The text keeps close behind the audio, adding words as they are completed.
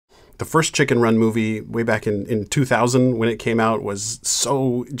The first Chicken Run movie way back in 2000 when it came out was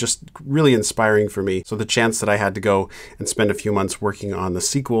so just really inspiring for me. So the chance that I had to go and spend a few months working on the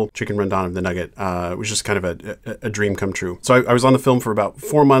sequel, Chicken Run Dawn of the Nugget, was just kind of a dream come true. So I was on the film for about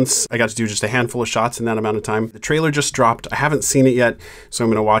 4 months. I got to do just a handful of shots in that amount of time. The trailer just dropped. I haven't seen it yet, so I'm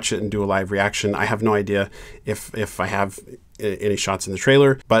going to watch it and do a live reaction. I have no idea if I have any shots in the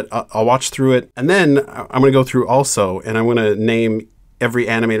trailer, but I'll watch through it. And then I'm going to go through also, and I'm going to name every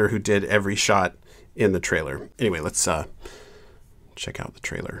animator who did every shot in the trailer. Anyway, let's check out the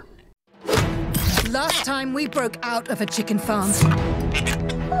trailer. Last time we broke out of a chicken farm.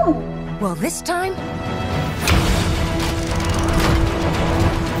 Well, this time...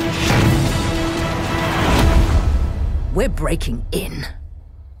 we're breaking in.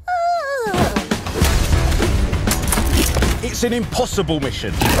 It's an impossible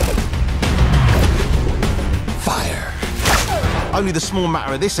mission. Fire. Only the small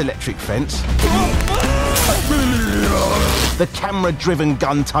matter of this electric fence. The camera-driven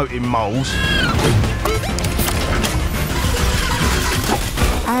gun-toting moles.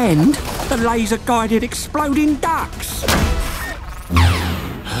 And the laser-guided exploding ducks.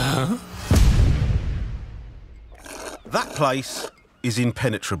 Huh? That place is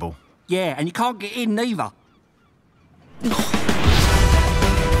impenetrable. Yeah, and you can't get in neither.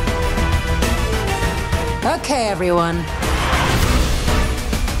 Okay, everyone.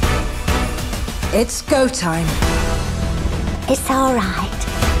 It's go time. It's all right.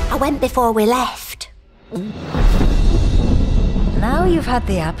 I went before we left. Now you've had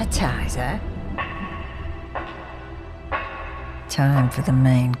the appetizer. Time for the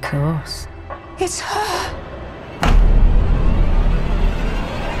main course. It's her.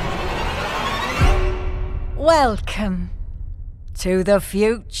 Welcome to the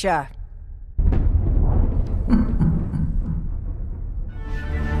future.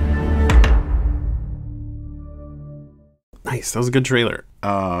 Nice, that was a good trailer.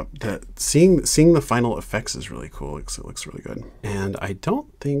 Seeing the final effects is really cool. It looks really good. And I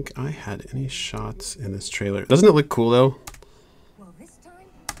don't think I had any shots in this trailer. Doesn't it look cool though? Well, this time...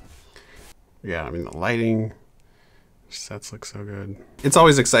 Yeah, I mean the lighting, sets look so good. It's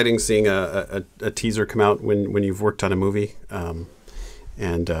always exciting seeing a teaser come out when you've worked on a movie.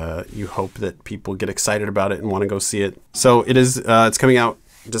 And you hope that people get excited about it and want to go see it. So it is. It's coming out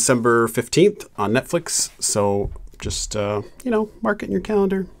December 15th on Netflix. So just mark it in your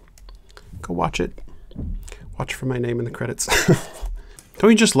calendar. Go watch it. Watch for my name in the credits. Don't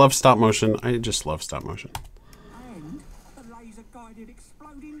you just love stop motion? I just love stop motion. And the laser-guided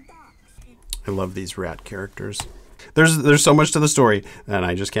exploding ducks. I love these rat characters. There's so much to the story, and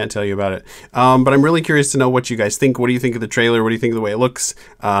I just can't tell you about it. But I'm really curious to know what you guys think. What do you think of the trailer? What do you think of the way it looks?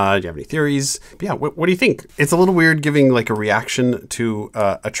 Do you have any theories? But yeah, what do you think? It's a little weird giving like a reaction to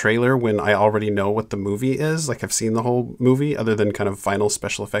a trailer when I already know what the movie is. Like I've seen the whole movie, other than kind of final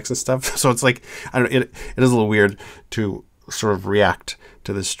special effects and stuff. So it's like, I don't know, it is a little weird to sort of react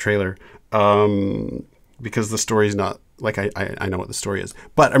to this trailer because the story's not. Like I know what the story is,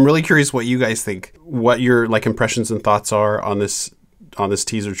 but I'm really curious what you guys think, what your like impressions and thoughts are on this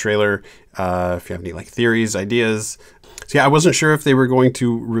teaser trailer. If you have any like theories, ideas. So yeah, I wasn't sure if they were going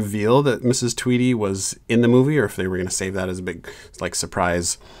to reveal that Mrs. Tweedy was in the movie or if they were going to save that as a big like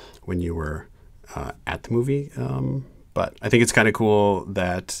surprise when you were at the movie. But I think it's kind of cool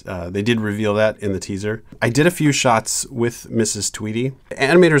that they did reveal that in the teaser. I did a few shots with Mrs. Tweedy.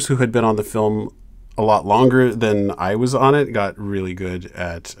 Animators who had been on the film a lot longer than I was on it got really good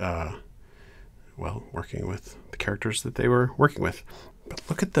at, working with the characters that they were working with. But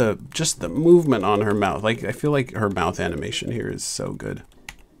look at just the movement on her mouth. Like, I feel like her mouth animation here is so good.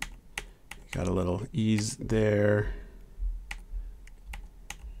 Got a little ease there.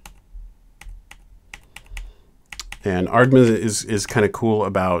 And Aardman is kind of cool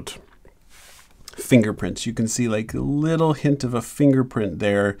about fingerprints. You can see like a little hint of a fingerprint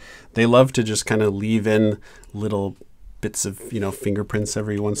there. They love to just kind of leave in little bits of, fingerprints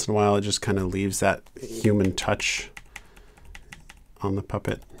every once in a while. It just kind of leaves that human touch on the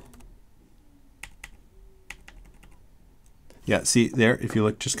puppet. Yeah, see there, if you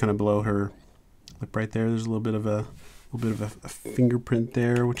look just kind of below her lip right there, there's a little bit of a fingerprint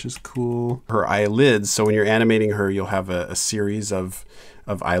there, which is cool. Her eyelids, so when you're animating her, you'll have a series of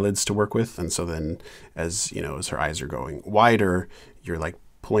eyelids to work with. And so then as her eyes are going wider, you're like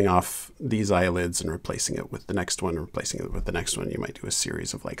pulling off these eyelids and replacing it with the next one, replacing it with the next one. You might do a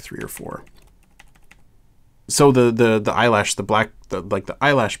series of like 3 or 4. So the eyelash, the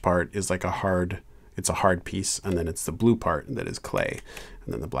eyelash part is like it's a hard piece, and then it's the blue part that is clay,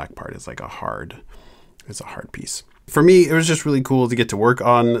 and then the black part is like a hard piece. for me, it was just really cool to get to work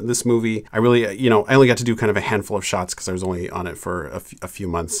on this movie. I really, you know, I only got to do kind of a handful of shots because I was only on it for a few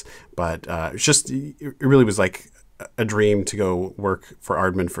months. But it really was like a dream to go work for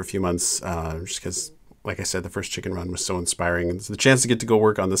Aardman for a few months, just because, like I said, the first Chicken Run was so inspiring. And so the chance to get to go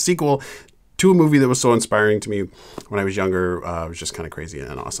work on the sequel to a movie that was so inspiring to me when I was younger was just kind of crazy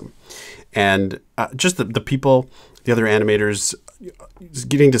and awesome. And just the people, the other animators,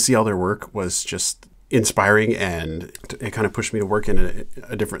 getting to see all their work was just inspiring, and it kind of pushed me to work in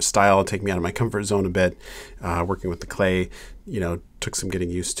a different style, take me out of my comfort zone a bit. Working with the clay, you know, took some getting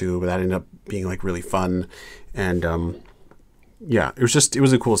used to, but that ended up being like really fun. And yeah, it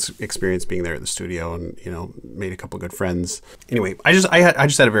was a cool experience being there at the studio, and, you know, made a couple good friends. Anyway, I just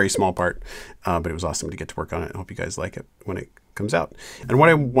had a very small part, but it was awesome to get to work on it. I hope you guys like it when it comes out. And what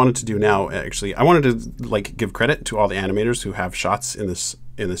I wanted to do now, actually, I wanted to like give credit to all the animators who have shots in this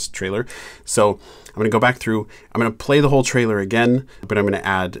trailer. So I'm going to go back through, I'm going to play the whole trailer again, but I'm going to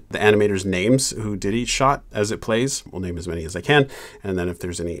add the animators' names who did each shot as it plays. We'll name as many as I can. And then if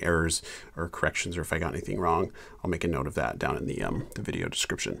there's any errors or corrections, or if I got anything wrong, I'll make a note of that down in the video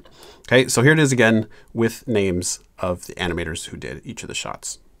description. Okay, so here it is again with names of the animators who did each of the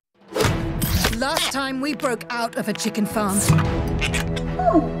shots. Last time we broke out of a chicken farm.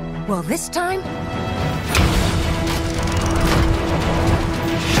 Well, this time...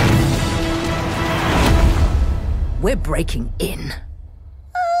 we're breaking in.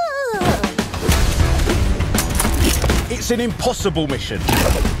 It's an impossible mission.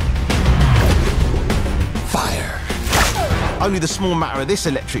 Fire. Only the small matter of this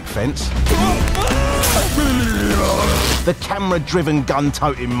electric fence. The camera-driven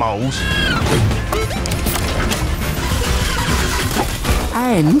gun-toting moles.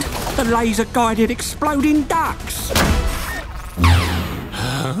 And the laser-guided exploding ducks.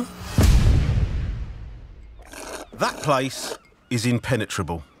 That place is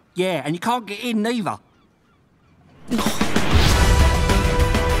impenetrable. Yeah, and you can't get in neither.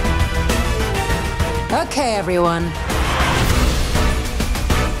 Okay, everyone.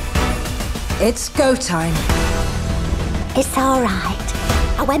 It's go time. It's all right.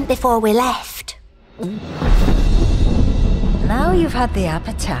 I went before we left. Now you've had the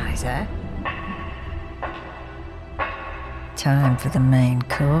appetizer. Time for the main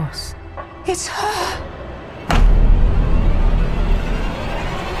course. It's her.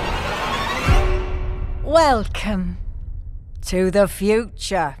 Welcome to the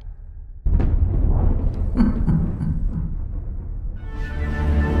future.